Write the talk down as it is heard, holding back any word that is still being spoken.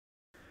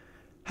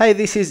Hey,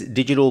 this is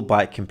Digital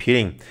Byte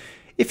Computing.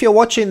 If you're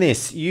watching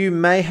this, you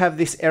may have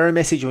this error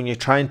message when you're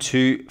trying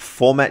to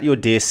format your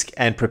disk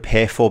and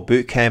prepare for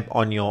Bootcamp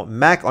on your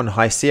Mac on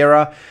High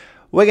Sierra.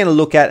 We're going to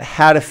look at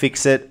how to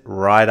fix it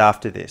right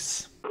after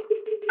this.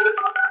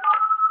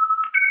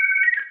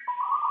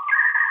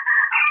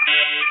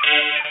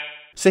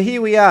 So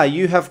here we are.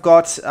 You have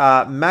got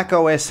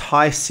macOS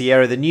High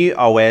Sierra, the new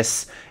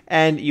OS,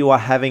 and you are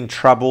having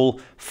trouble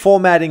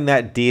formatting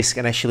that disk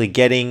and actually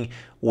getting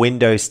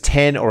Windows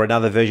 10 or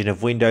another version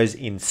of Windows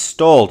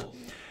installed.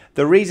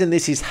 The reason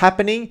this is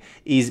happening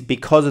is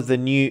because of the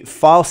new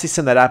file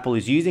system that Apple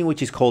is using,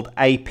 which is called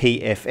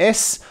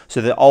APFS.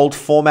 So the old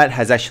format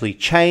has actually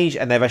changed,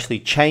 and they've actually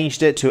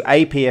changed it to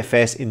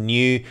APFS in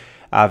new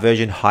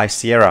version High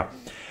Sierra.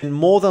 And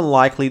more than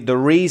likely, the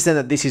reason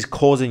that this is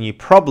causing you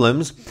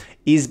problems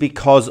is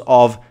because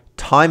of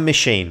Time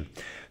Machine.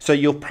 So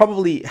you'll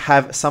probably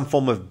have some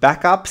form of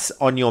backups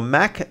on your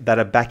Mac that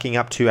are backing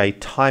up to a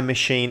Time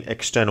Machine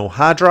external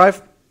hard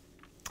drive.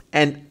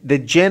 And the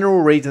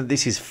general reason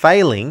this is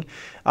failing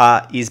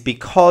is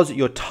because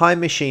your Time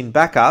Machine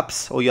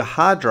backups or your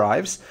hard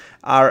drives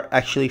are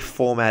actually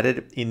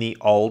formatted in the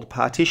old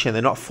partition.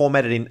 They're not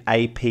formatted in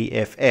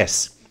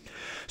APFS.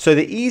 So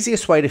the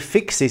easiest way to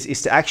fix this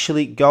is to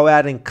actually go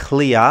out and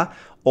clear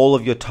all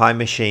of your Time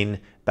Machine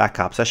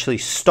backups. Actually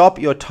stop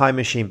your Time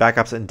Machine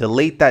backups and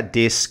delete that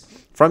disk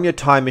from your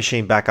Time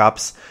Machine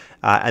backups,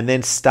 and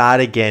then start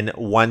again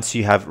once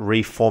you have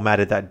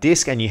reformatted that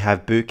disk and you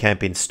have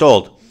Bootcamp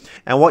installed.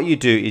 And what you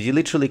do is you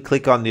literally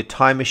click on the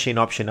Time Machine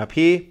option up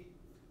here,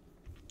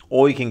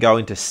 or you can go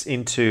into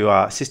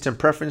System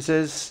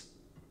Preferences,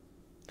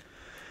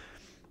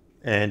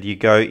 and you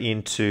go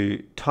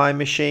into Time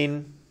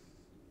Machine.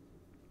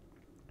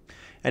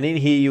 And in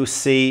here you'll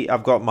see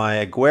I've got my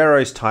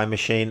Aguero's Time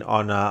Machine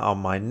on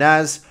my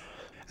NAS.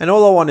 And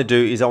all I want to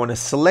do is I want to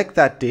select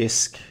that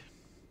disk,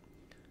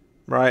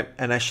 right,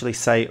 and actually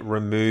say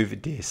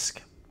remove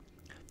disk.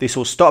 This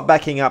will stop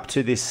backing up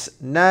to this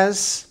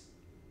NAS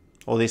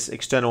or this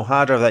external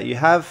hard drive that you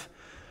have,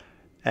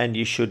 and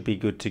you should be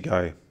good to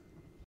go.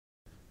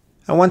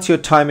 And once your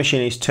Time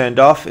Machine is turned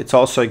off, it's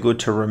also good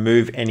to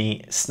remove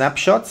any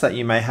snapshots that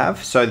you may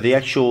have. So the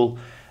actual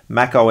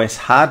macOS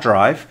hard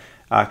drive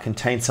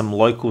contains some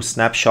local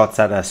snapshots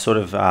that are sort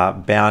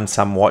of bound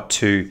somewhat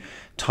to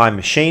Time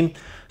Machine.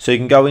 So you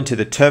can go into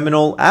the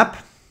Terminal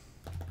app.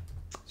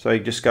 So you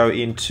just go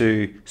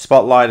into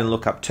Spotlight and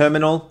look up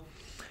Terminal.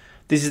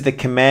 This is the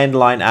command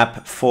line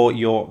app for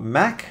your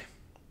Mac.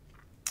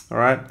 All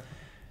right,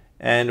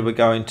 and we're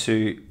going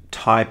to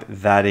type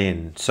that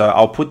in. So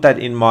I'll put that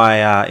in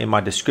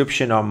my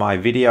description on my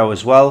video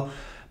as well.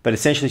 But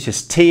essentially, it's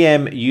just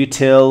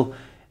tmutil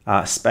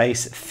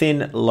space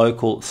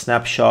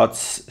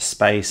thinlocalsnapshots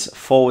space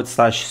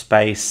 /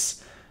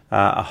 space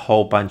a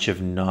whole bunch of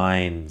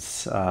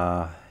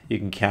 9s. You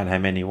can count how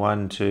many: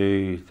 1,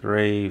 2,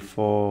 3,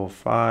 4,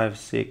 5,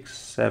 6,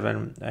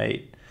 7,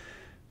 8,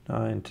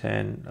 9,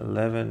 10,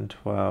 11,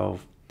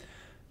 12,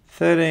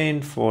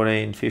 13,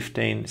 14,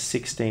 15,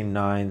 16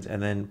 9s,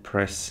 and then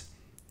press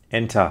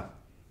enter.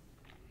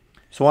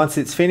 So once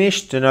it's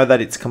finished, to know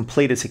that it's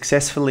completed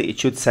successfully, it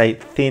should say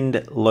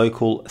thinned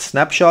local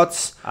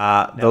snapshots.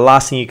 The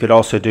last thing you could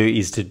also do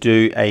is to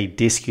do a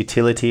disk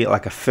utility,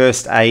 like a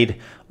first aid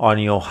on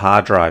your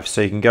hard drive.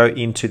 So you can go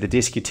into the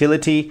disk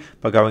utility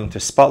by going to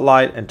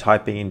Spotlight and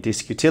typing in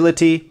disk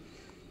utility.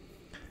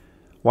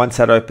 Once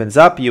that opens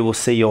up, you will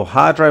see your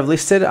hard drive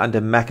listed under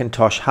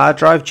Macintosh hard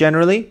drive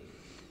generally.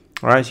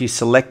 All right, so you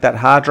select that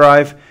hard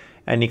drive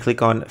and you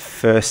click on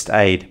first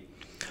aid.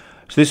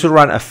 So this will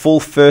run a full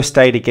first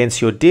aid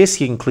against your disk.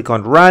 You can click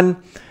on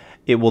run.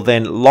 It will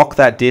then lock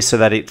that disk so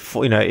that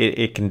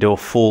it can do a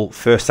full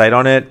first aid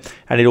on it,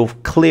 and it'll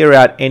clear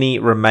out any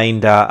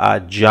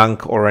remainder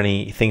junk or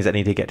any things that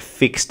need to get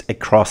fixed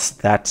across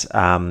that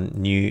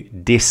new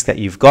disk that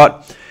you've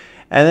got.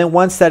 And then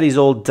once that is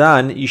all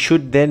done, you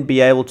should then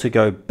be able to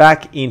go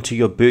back into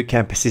your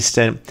Bootcamp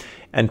Assistant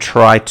and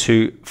try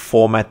to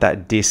format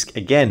that disk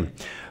again.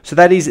 So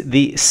that is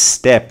the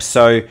step.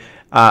 So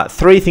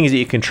 3 things that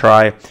you can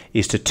try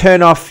is to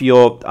turn off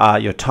your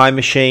Time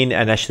Machine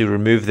and actually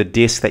remove the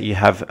disk that you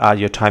have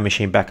your Time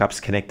Machine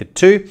backups connected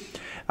to.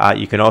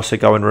 You can also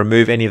go and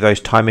remove any of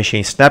those Time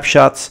Machine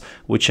snapshots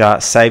which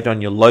are saved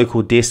on your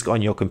local disk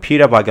on your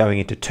computer by going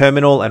into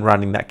Terminal and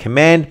running that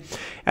command.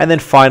 And then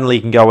finally,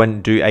 you can go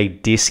and do a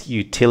disk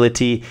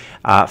utility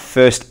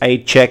first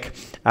aid check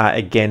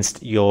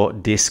against your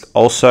disk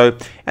also,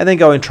 and then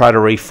go and try to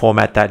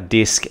reformat that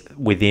disk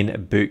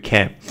within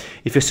Bootcamp.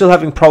 If you're still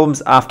having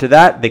problems after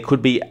that, there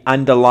could be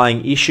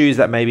underlying issues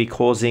that may be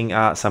causing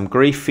some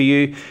grief for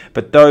you,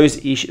 but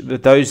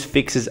those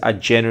fixes are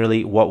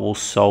generally what will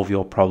solve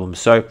your problem.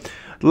 So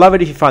love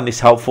it if you find this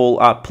helpful.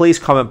 Please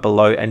comment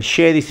below and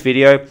share this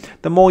video.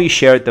 The more you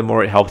share it, the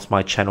more it helps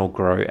my channel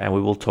grow, and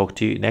we will talk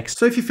to you next.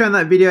 So if you found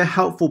that video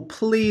helpful,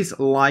 please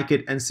like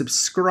it and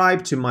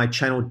subscribe to my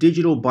channel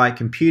Digital Byte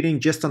Computing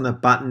just on the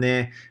button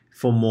there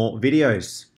for more videos.